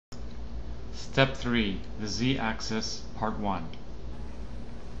Step 3. The Z-axis, Part 1.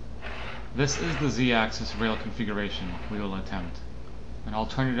 This is the Z-axis rail configuration we will attempt, an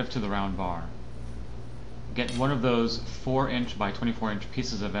alternative to the round bar. Get one of those 4" by 24"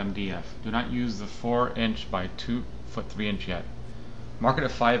 pieces of MDF. Do not use the 4" by 2 foot 3" yet. Mark it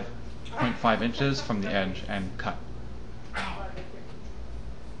at 5.5 inches from the edge and cut.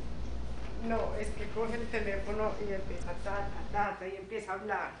 No, es que coge el teléfono y empieza y empieza a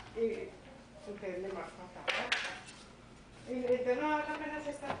hablar y ustedes le marcan y entonces no, apenas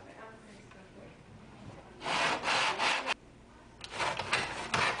está.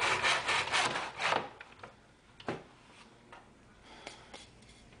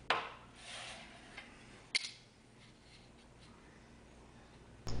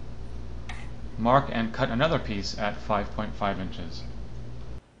 Mark and cut another piece at 5.5 inches.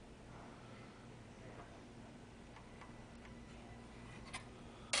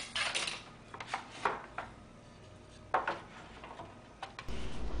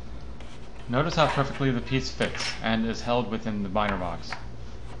 Notice how perfectly the piece fits and is held within the binder box.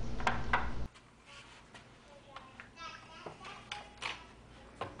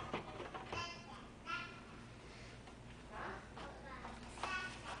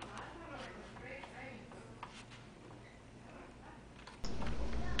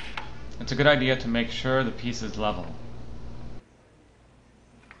 It's a good idea to make sure the piece is level.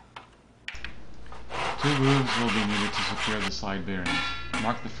 2 grooves will be needed to secure the slide bearings.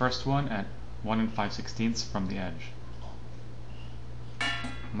 Mark the first one at 1 5/16 from the edge.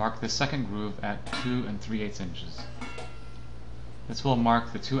 Mark the second groove at 2 3/8 inches. This will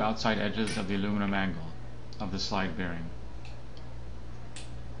mark the 2 outside edges of the aluminum angle of the slide bearing.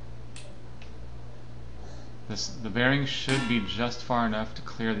 The bearing should be just far enough to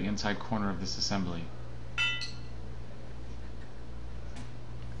clear the inside corner of this assembly.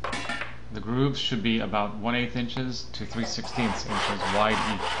 The grooves should be about 1/8 inches to 3/16 inches wide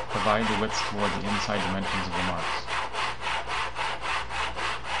each. Provide the widths toward the inside dimensions of the marks.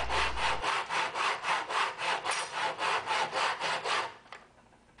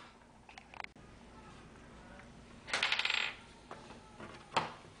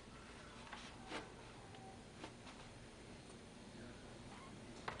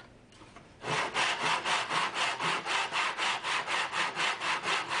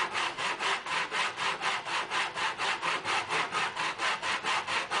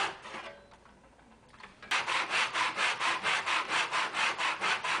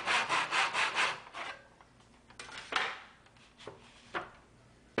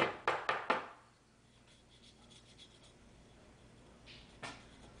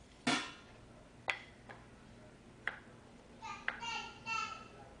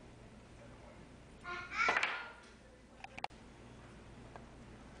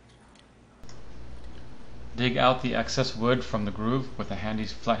 Dig out the excess wood from the groove with a handy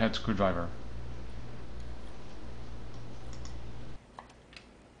flathead screwdriver.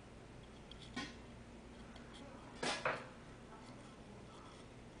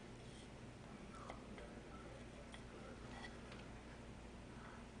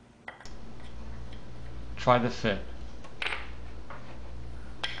 Try the fit.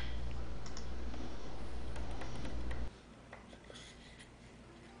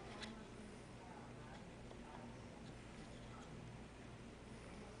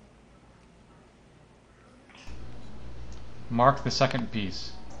 Mark the second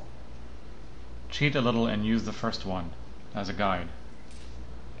piece. Cheat a little and use the first one as a guide.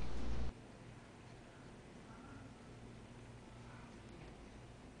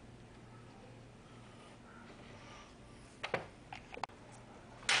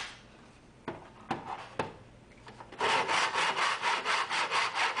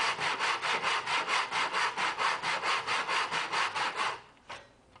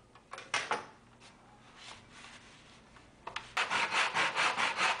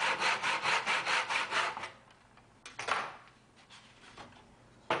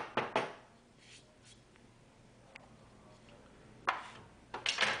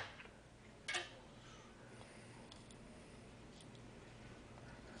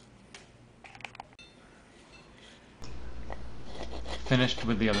 Finished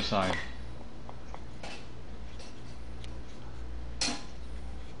with the other side.